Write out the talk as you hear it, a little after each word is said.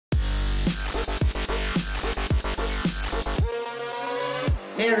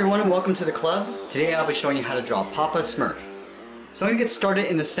Hey everyone and welcome to the club. Today I'll be showing you how to draw Papa Smurf. So I'm going to get started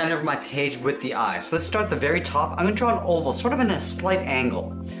in the center of my page with the eye. So let's start at the very top. I'm going to draw an oval, sort of in a slight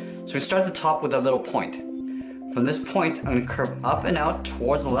angle. So we start at the top with a little point. From this point, I'm going to curve up and out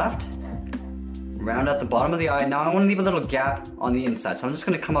towards the left, round out the bottom of the eye. Now I want to leave a little gap on the inside, so I'm just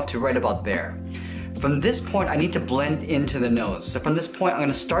going to come up to right about there. From this point, I need to blend into the nose. So from this point, I'm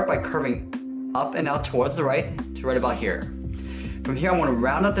going to start by curving up and out towards the right to right about here. From here, I want to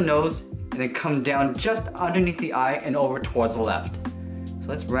round out the nose and then come down just underneath the eye and over towards the left. So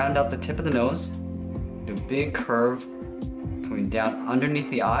let's round out the tip of the nose, do a big curve, coming down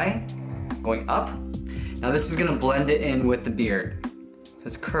underneath the eye, going up. Now this is going to blend it in with the beard. So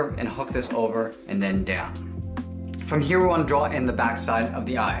let's curve and hook this over and then down. From here, we want to draw in the back side of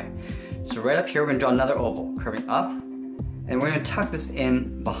the eye. So right up here, we're going to draw another oval, curving up, and we're going to tuck this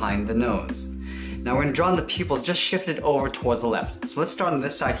in behind the nose. Now we're going to draw in the pupils just shifted over towards the left. So let's start on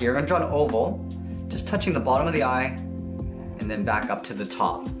this side here. We're going to draw an oval, just touching the bottom of the eye, and then back up to the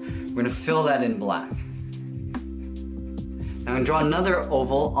top. We're going to fill that in black. Now I'm going to draw another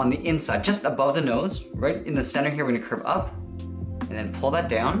oval on the inside, just above the nose. Right in the center here, we're going to curve up, and then pull that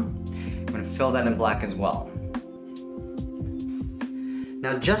down. We're going to fill that in black as well.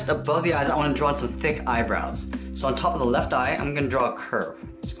 Now just above the eyes, I want to draw some thick eyebrows. So on top of the left eye, I'm going to draw a curve.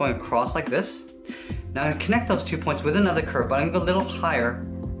 Just going across like this. Now I'm going to connect those 2 points with another curve, but I'm going to go a little higher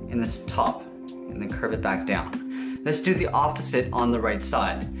in this top and then curve it back down. Let's do the opposite on the right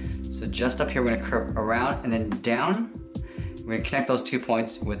side. So just up here, we're going to curve around and then down. We're going to connect those 2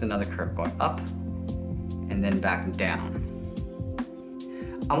 points with another curve, going up and then back down.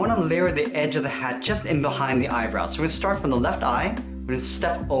 I want to layer the edge of the hat just in behind the eyebrows. So we're going to start from the left eye. We're going to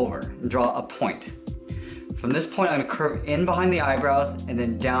step over and draw a point. From this point, I'm going to curve in behind the eyebrows and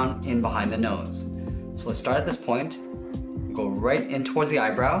then down in behind the nose. So let's start at this point, go right in towards the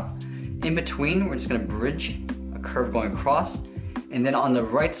eyebrow. In between, we're just going to bridge a curve going across, and then on the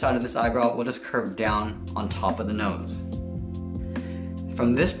right side of this eyebrow, we'll just curve down on top of the nose.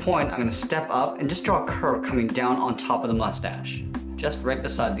 From this point, I'm going to step up and just draw a curve coming down on top of the mustache, just right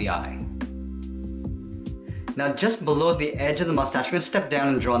beside the eye. Now just below the edge of the mustache, we're going to step down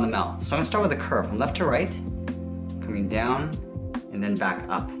and draw in the mouth. So I'm going to start with a curve from left to right, coming down and then back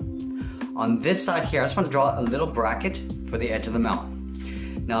up. On this side here, I just want to draw a little bracket for the edge of the mouth.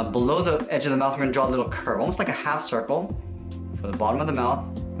 Now below the edge of the mouth, we're going to draw a little curve, almost like a half circle for the bottom of the mouth.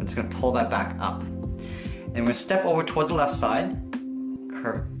 We're just going to pull that back up. And we're going to step over towards the left side,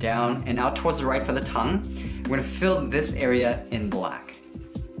 curve down and out towards the right for the tongue. We're going to fill this area in black.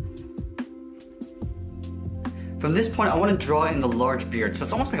 From this point, I want to draw in the large beard. So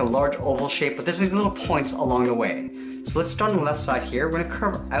it's almost like a large oval shape, but there's these little points along the way. So let's start on the left side here. We're going to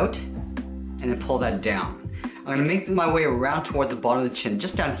curve out and then pull that down. I'm going to make my way around towards the bottom of the chin,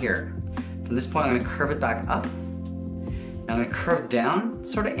 just down here. From this point, I'm going to curve it back up. Now I'm going to curve down,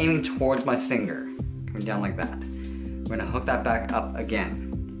 sort of aiming towards my finger, coming down like that. We're going to hook that back up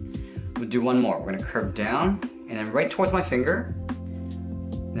again. We'll do one more. We're going to curve down and then right towards my finger.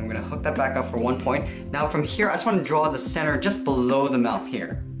 Then we're going to hook that back up for 1 point. Now from here, I just want to draw the center just below the mouth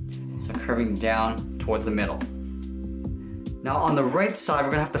here. So curving down towards the middle. Now on the right side,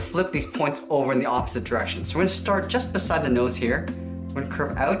 we're going to have to flip these points over in the opposite direction. So we're going to start just beside the nose here. We're going to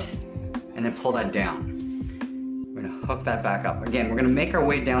curve out and then pull that down. We're going to hook that back up. Again, we're going to make our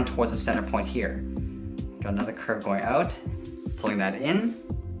way down towards the center point here. Got another curve going out, pulling that in.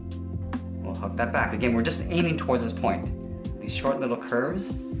 We'll hook that back. Again, we're just aiming towards this point. These short little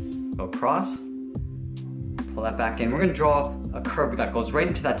curves, go across, pull that back in. We're going to draw a curve that goes right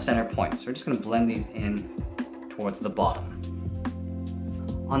into that center point. So we're just going to blend these in towards the bottom.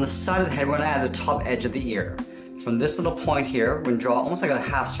 On the side of the head, we're going to add the top edge of the ear. From this little point here, we're going to draw almost like a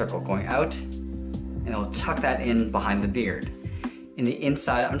half circle going out, and it'll tuck that in behind the beard. In the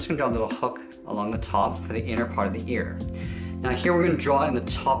inside, I'm just going to draw a little hook along the top for the inner part of the ear. Now here we're going to draw in the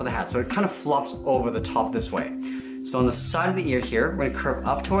top of the hat, so it kind of flops over the top this way. So on the side of the ear here, we're going to curve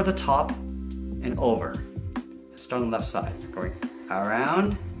up toward the top and over. So start on the left side, going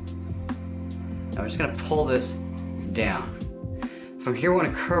around. Now we're just going to pull this down. From here, we're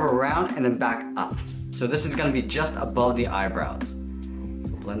going to curve around and then back up. So this is going to be just above the eyebrows.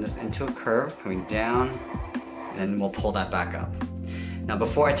 So blend this into a curve, coming down, and then we'll pull that back up. Now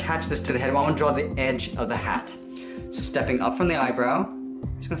before I attach this to the head, I want to draw the edge of the hat. So stepping up from the eyebrow,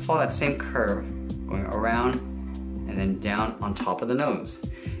 I'm just going to follow that same curve, going around and then down on top of the nose.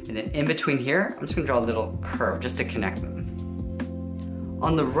 And then in between here, I'm just going to draw a little curve just to connect them.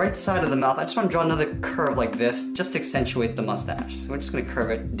 On the right side of the mouth, I just want to draw another curve like this, just to accentuate the mustache. So we're just going to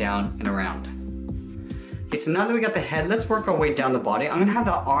curve it down and around. Okay, so now that we got the head, let's work our way down the body. I'm gonna have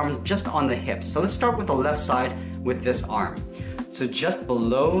the arms just on the hips. So let's start with the left side with this arm. So just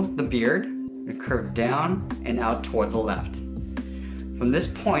below the beard, I'm gonna curve down and out towards the left. From this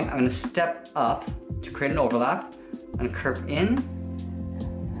point, I'm gonna step up to create an overlap. I'm gonna curve in,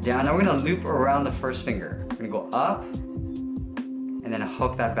 down. Now we're gonna loop around the first finger. We're gonna go up, and then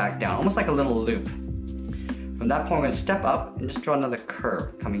hook that back down, almost like a little loop. From that point, we're gonna step up and just draw another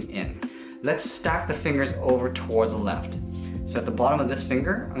curve coming in. Let's stack the fingers over towards the left. So at the bottom of this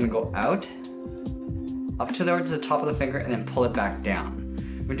finger, I'm gonna go out, up towards the top of the finger, and then pull it back down.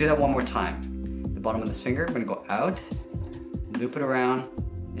 We're gonna do that one more time. The bottom of this finger, we're gonna go out, loop it around,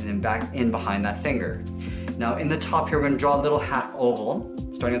 and then back in behind that finger. Now in the top here, we're gonna draw a little half oval,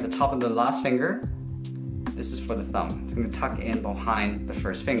 starting at the top of the last finger. This is for the thumb. It's gonna tuck in behind the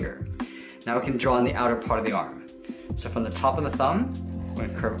first finger. Now we can draw on the outer part of the arm. So from the top of the thumb, we're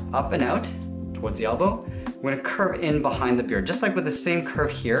gonna curve up and out towards the elbow. We're gonna curve in behind the beard, just like with the same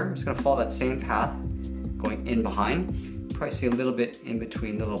curve here. I'm just gonna follow that same path, going in behind. You probably see a little bit in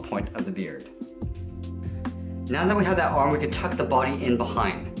between the little point of the beard. Now that we have that arm, we can tuck the body in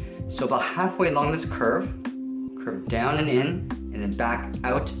behind. So about halfway along this curve down and in, and then back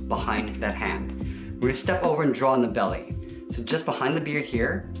out behind that hand. We're gonna step over and draw on the belly. So just behind the beard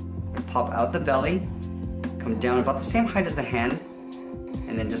here, we're gonna pop out the belly, come down about the same height as the hand,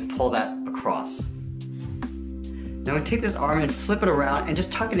 and then just pull that across. Now we take this arm and flip it around and just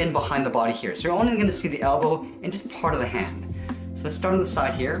tuck it in behind the body here. So you're only gonna see the elbow and just part of the hand. So let's start on the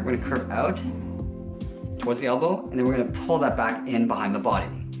side here. We're gonna curve out towards the elbow, and then we're gonna pull that back in behind the body.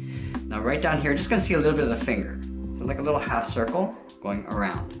 Now right down here, just gonna see a little bit of the finger. So like a little half circle going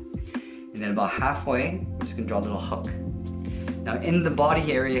around. And then about halfway, we're just gonna draw a little hook. Now in the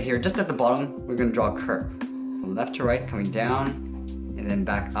body area here, just at the bottom, we're gonna draw a curve. From left to right, coming down, and then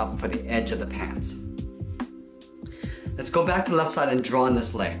back up for the edge of the pants. Let's go back to the left side and draw on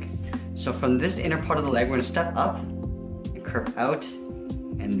this leg. So from this inner part of the leg, we're gonna step up and curve out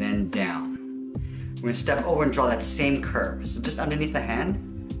and then down. We're gonna step over and draw that same curve. So just underneath the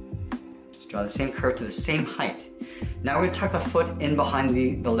hand, just draw the same curve to the same height. Now we're gonna tuck the foot in behind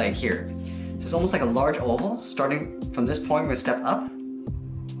the leg here. So it's almost like a large oval. Starting from this point, we're gonna step up,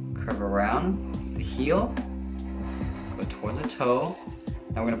 curve around the heel, go towards the toe.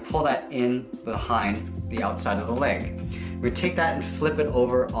 Now we're gonna pull that in behind the outside of the leg. We're gonna take that and flip it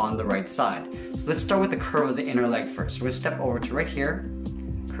over on the right side. So let's start with the curve of the inner leg first. So we're gonna step over to right here,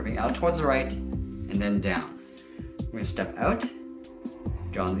 curving out towards the right, and then down. We're gonna step out,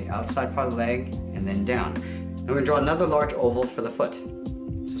 draw on the outside part of the leg, and then down. And we're gonna draw another large oval for the foot.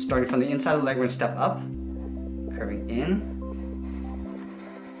 So starting from the inside of the leg, we're gonna step up, curving in,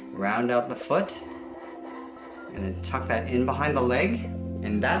 round out the foot, and then tuck that in behind the leg.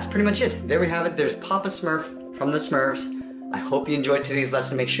 And that's pretty much it. There we have it. There's Papa Smurf from the Smurfs. I hope you enjoyed today's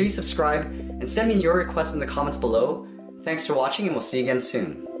lesson. Make sure you subscribe and send me your requests in the comments below. Thanks for watching, and we'll see you again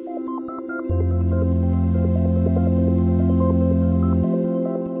soon.